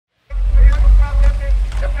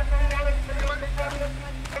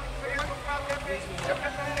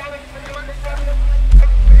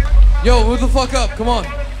Yo, move the fuck up, come on.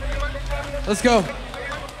 Let's go.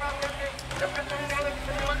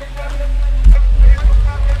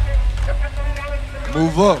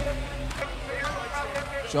 Move up.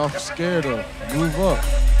 What y'all scared of? Move up.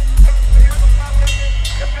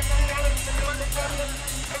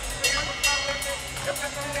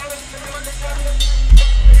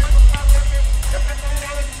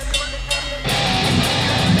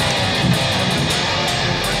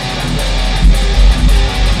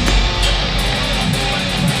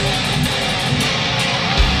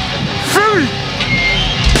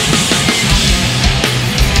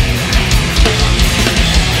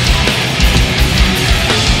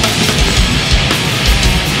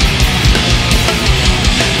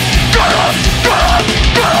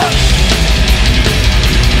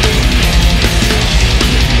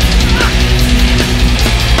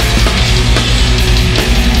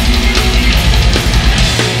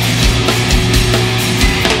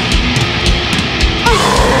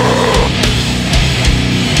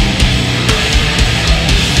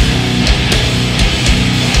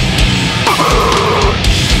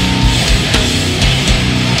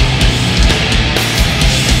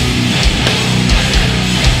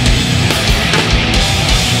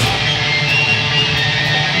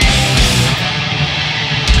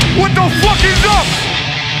 What the fuck is up?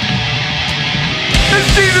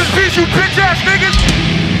 It's Jesus Peace, you bitch ass niggas!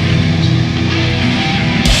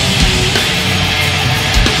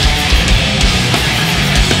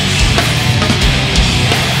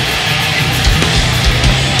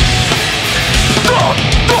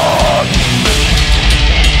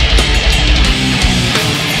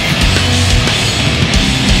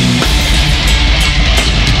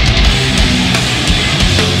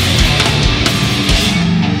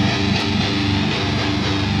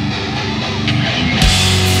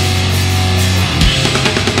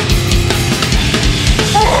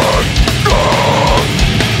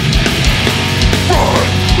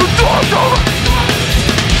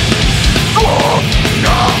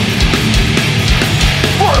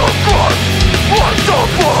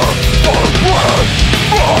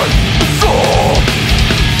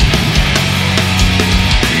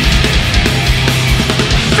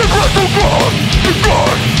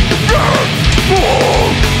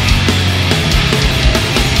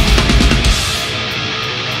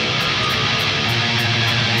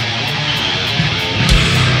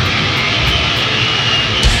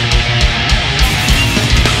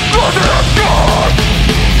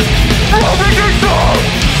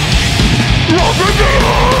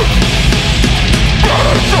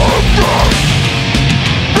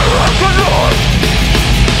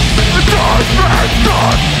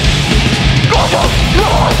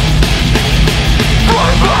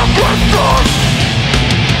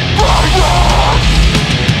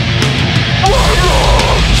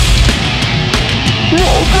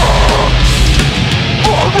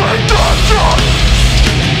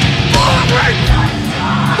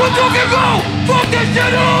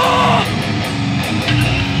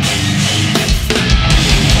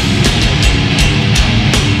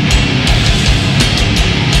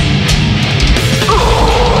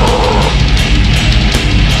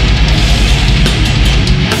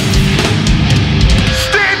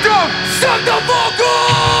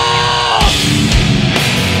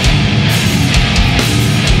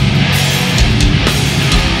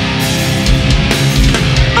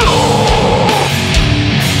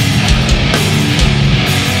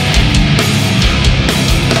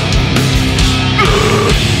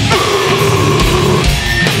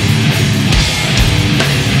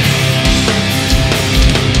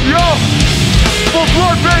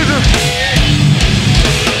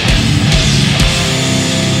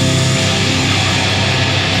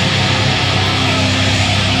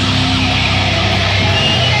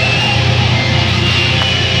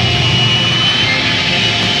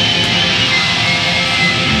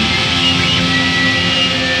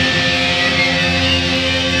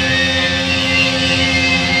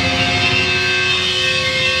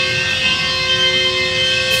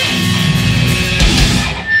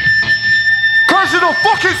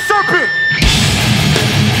 Fucking serpent!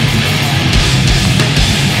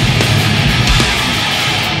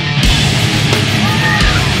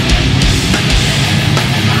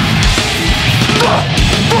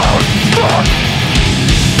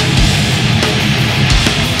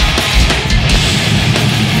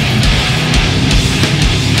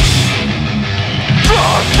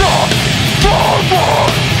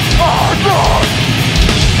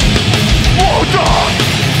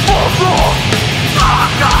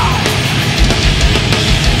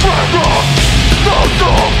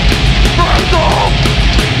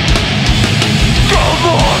 Come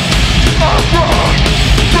on!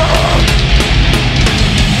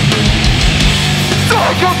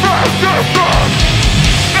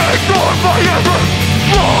 Ignore my every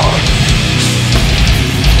word.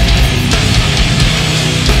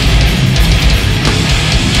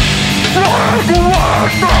 Flying away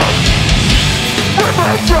with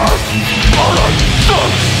my chest on a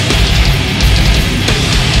stick.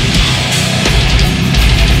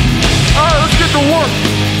 Alright, let's get to work.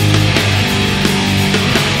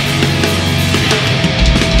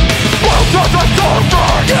 Well, just a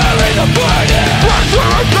torture. Carry the burden. Pressure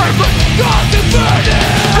and pavement. Constant burden.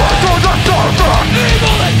 Just a torture.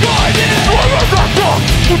 Evil incarnate. Where is that song?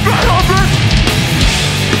 We better bitch.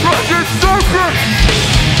 Registration.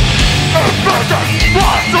 Infected.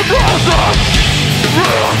 What's the process?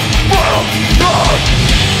 Real. Well, not.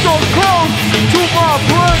 So close to my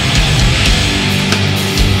brain.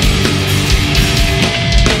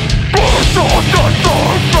 Push on the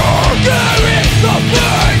torture. Carry the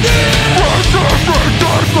burden.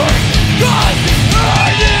 Resistance. Constant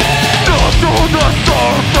burden. Just to the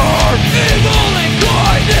surface. Evil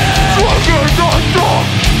incarnate. Swinging the storm.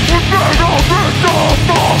 We better be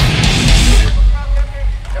careful.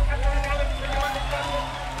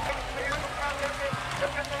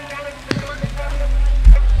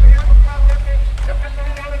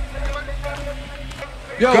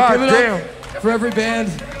 Yo, God give it damn. up for every band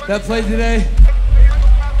that played today.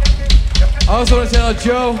 I also want to shout out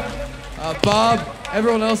Joe, Bob,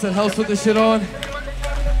 everyone else that helps put this shit on.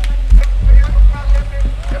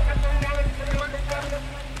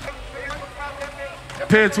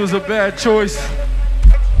 Pants was a bad choice.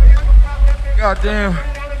 God damn.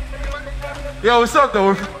 Yo, what's up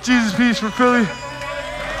though? Jesus Peace from Philly.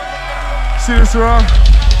 See this around?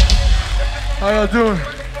 How y'all doing?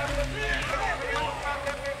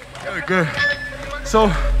 Good.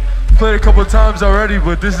 So, played a couple of times already,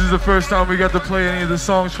 but this is the first time we got to play any of the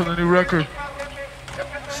songs from the new record.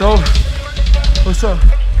 So, what's up?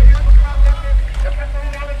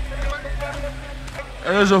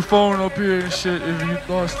 And there's a phone up here and shit if you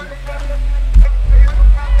lost it.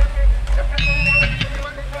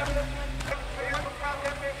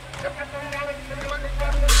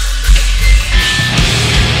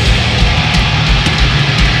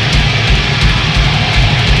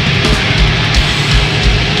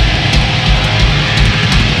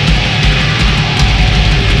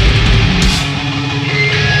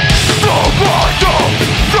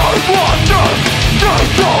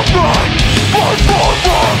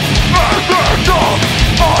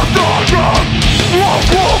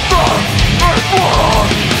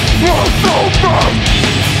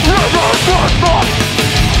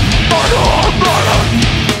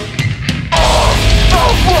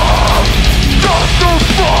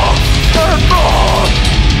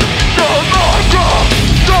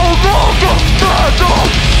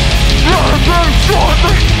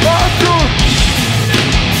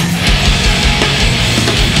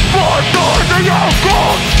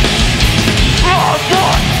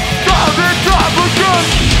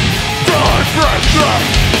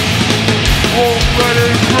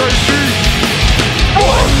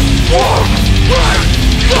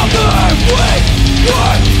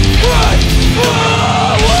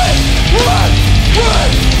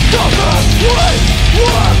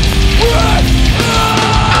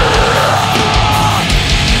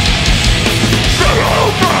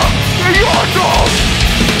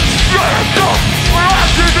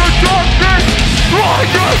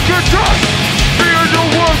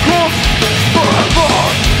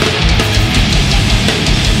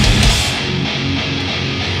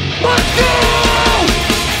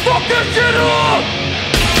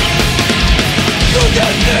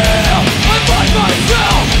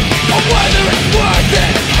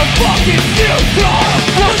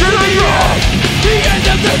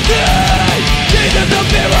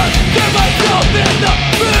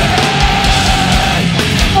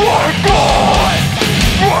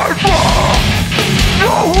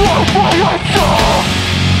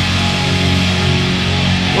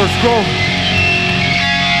 Let's go.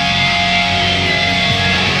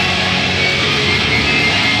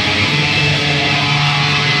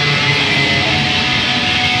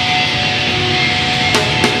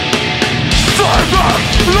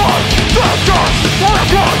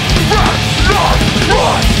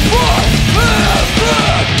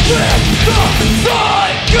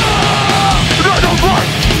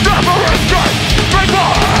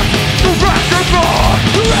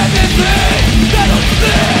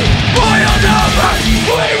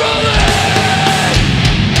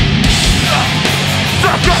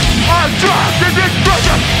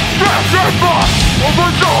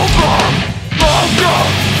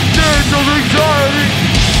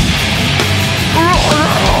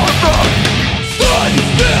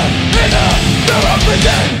 Anxiety.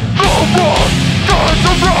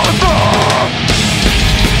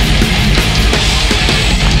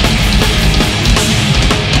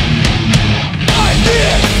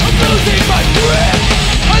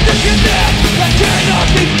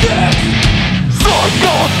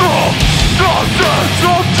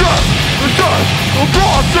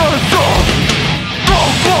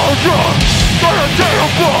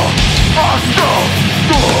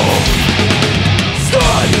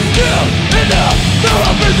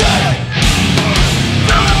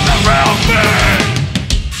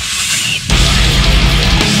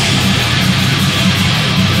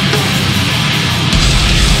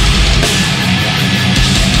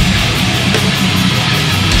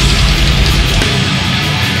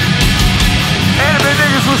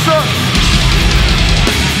 What's up?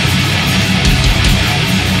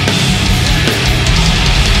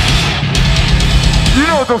 You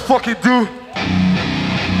know what the fuck it do?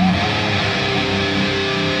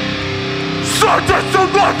 Sentence to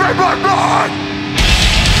life in my mind!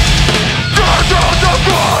 Turn down the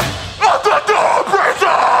blood of the new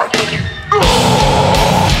prison!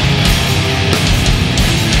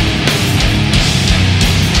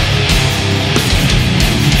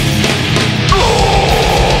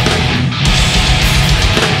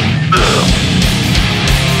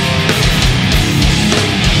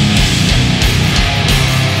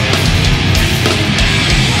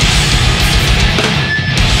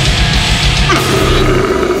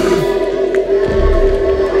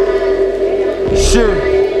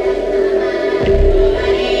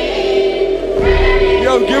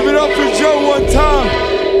 Yo, give it up for Joe one time.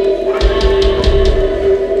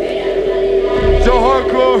 Joe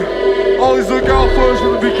Hardcore, always look out for us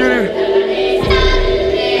from the beginning.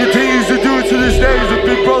 Continues to do it to this day. He's a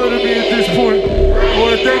big brother to me at this point. I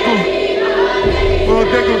want to thank him. I want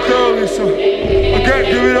to thank him thoroughly. So, again,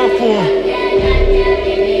 give it up for him.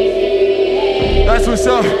 That's what's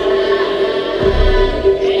up.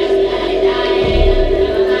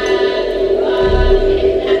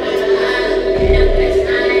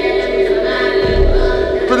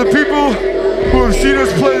 For the people who have seen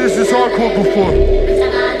us play this hardcore before,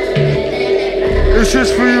 it's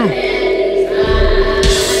just for you.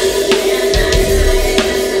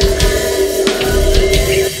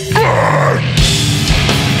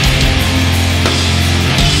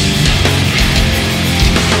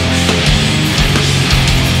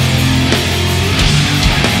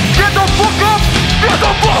 Get the fuck up! Get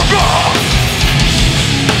the fuck up!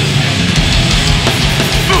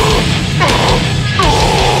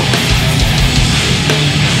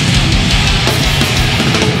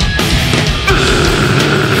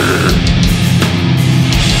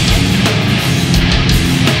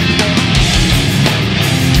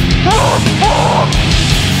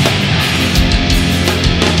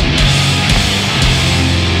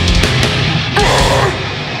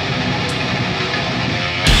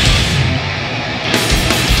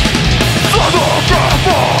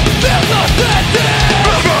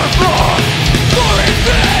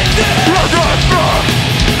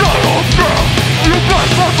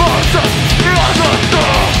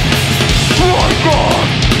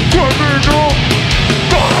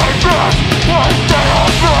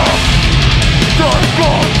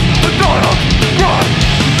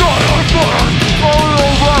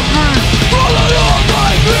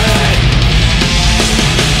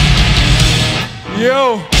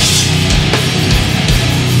 Yo!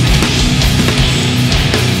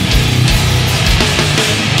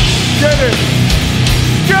 Get it!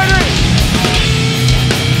 Get it!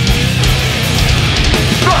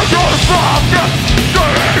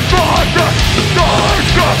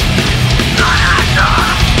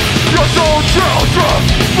 You're so children,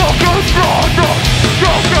 fucking stronger.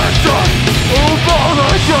 You can just move on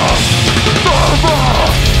and just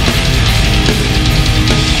survive.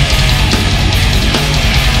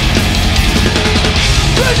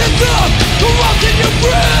 Visions up, corrupting your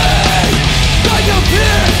brain. Like a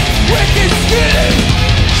pit, wicked scheme.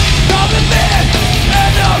 Common man,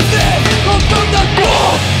 anything comes from the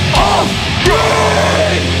core of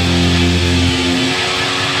greed.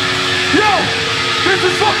 Yo, this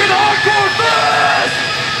is fucking hardcore fest.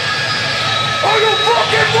 Are you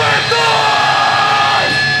fucking with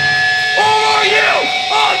us? Or are you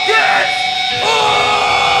against us?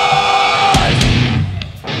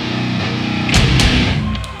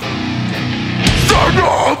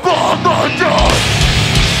 Upon the dust.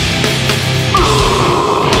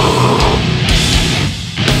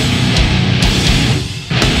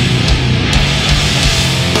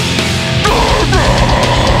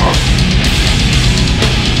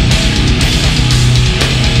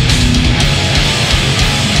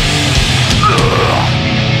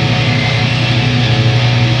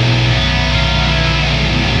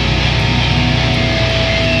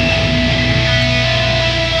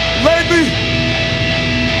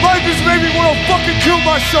 Life has made me want to fucking kill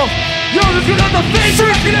myself. Yo, this is not the face of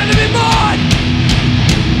an enemy mine.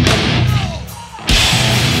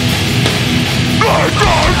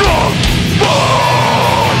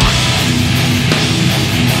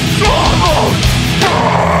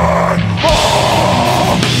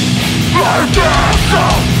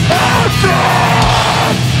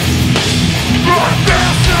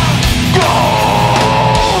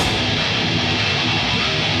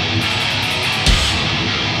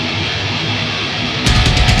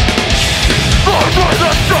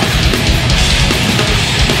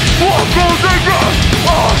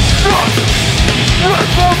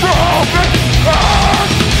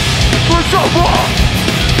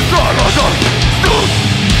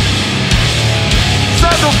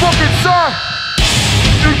 The fucking sun,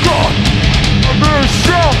 you got a mere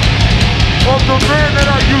shell of the man that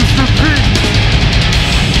I used to be,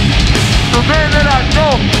 the man that I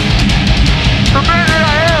know, the man that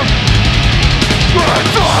I am.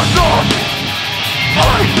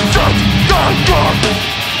 I just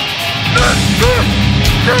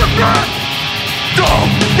got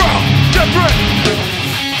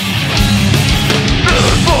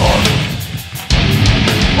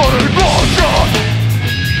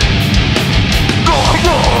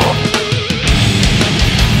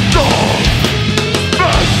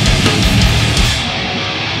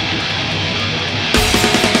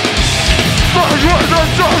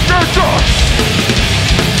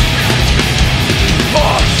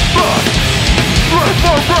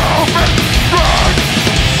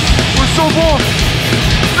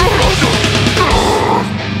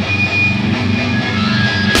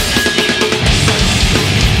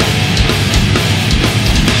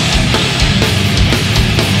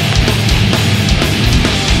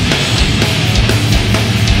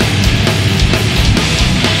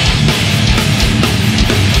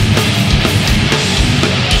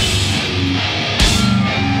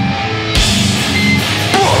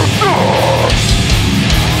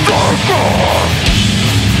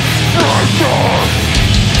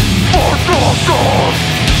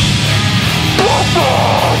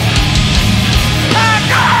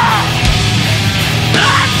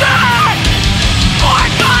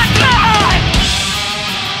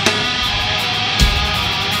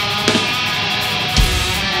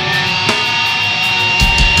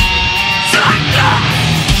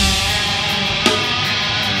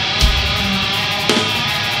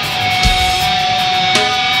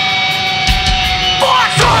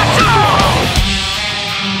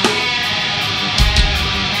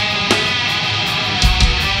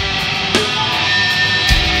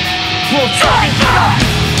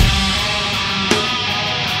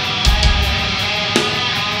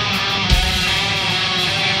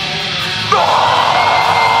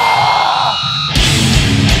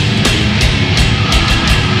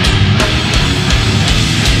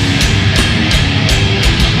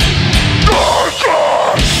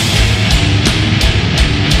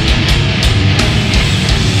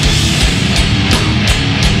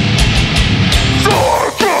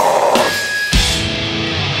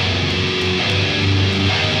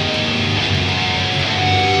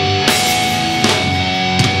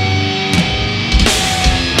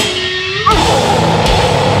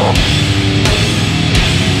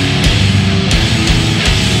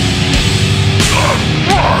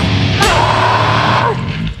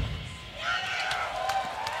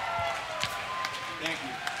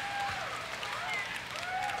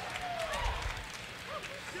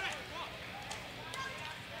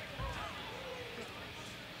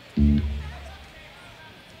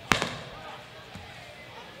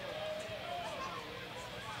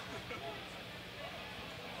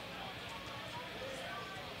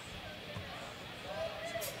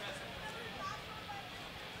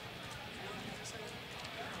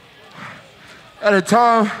At a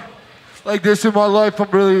time like this in my life, I'm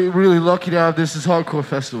really lucky to have this as Hardcore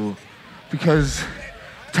Festival. Because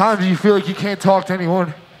times you feel like you can't talk to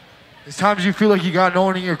anyone. There's times you feel like you got no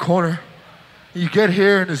one in your corner. You get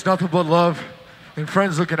here and there's nothing but love and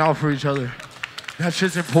friends looking out for each other. That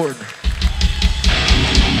shit's important.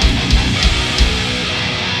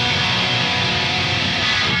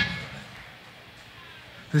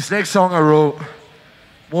 This next song I wrote,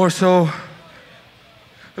 more so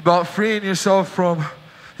about freeing yourself from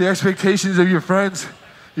the expectations of your friends,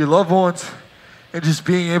 your loved ones, and just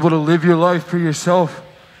being able to live your life for yourself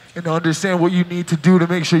and to understand what you need to do to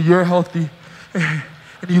make sure you're healthy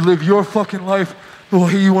and you live your fucking life the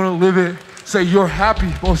way you want to live it. Say you're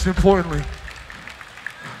happy, most importantly.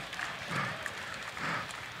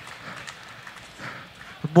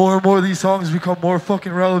 More and more of these songs become more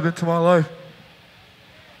fucking relevant to my life.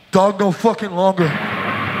 Dog no fucking longer.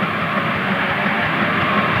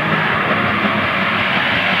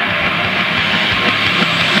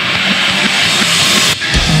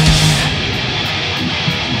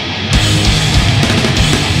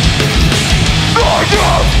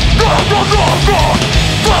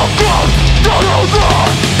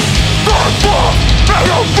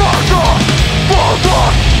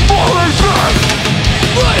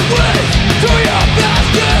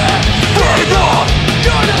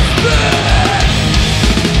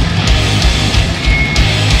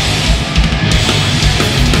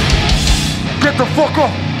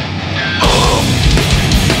 motherfucker.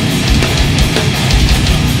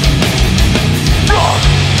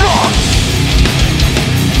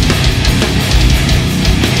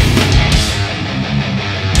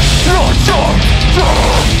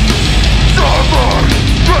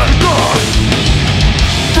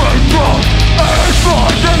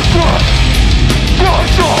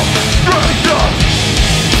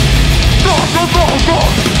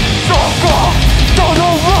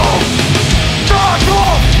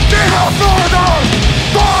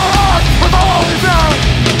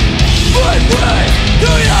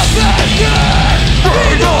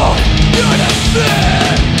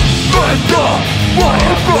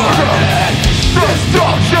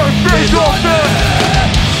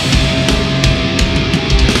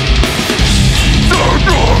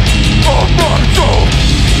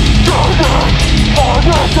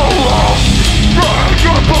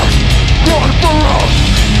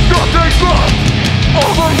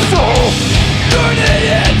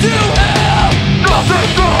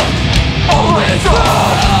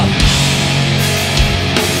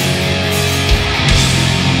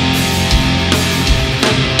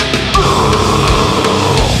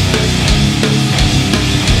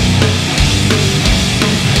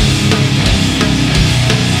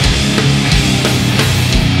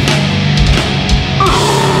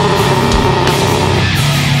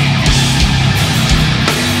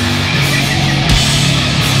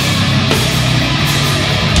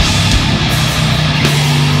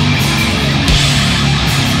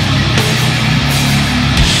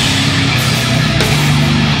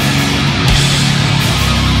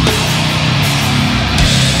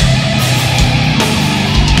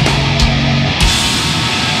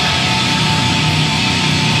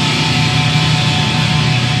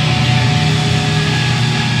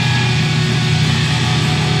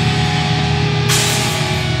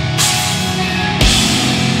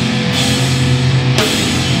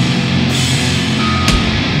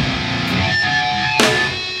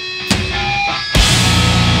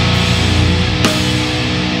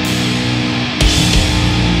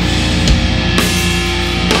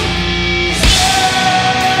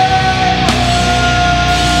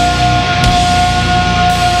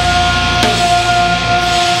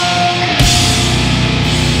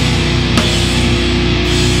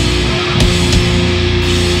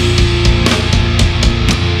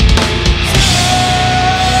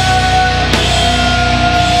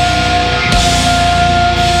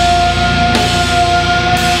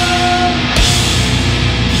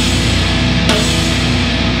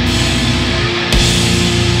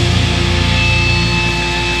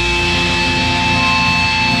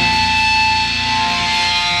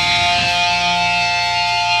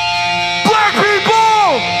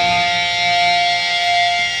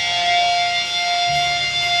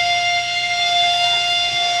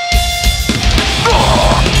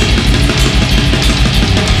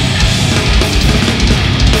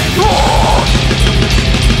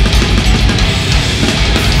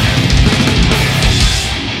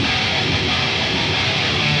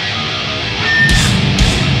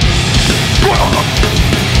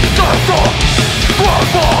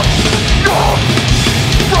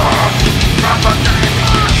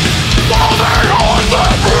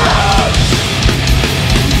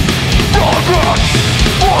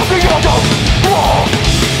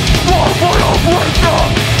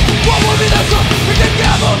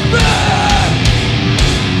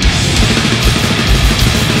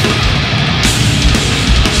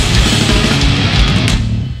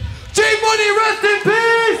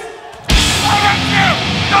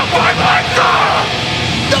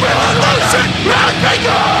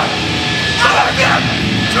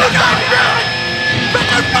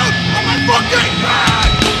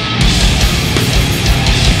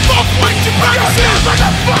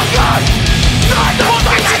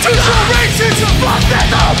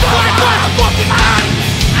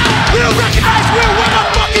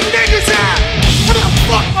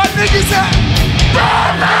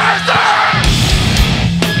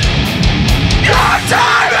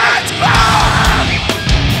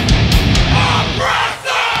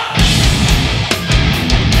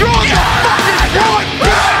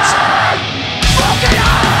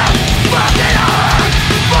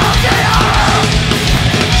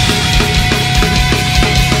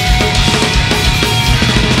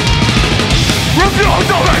 Refuse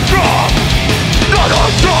to withdraw.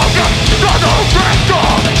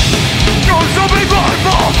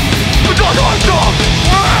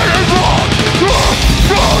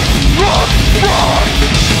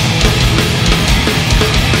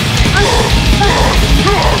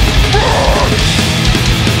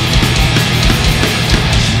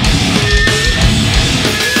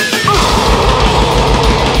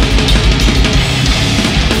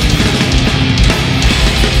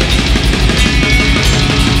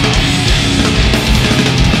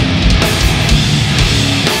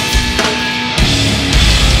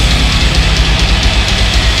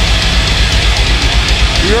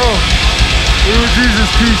 Jesus,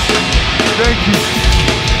 peace. Thank you.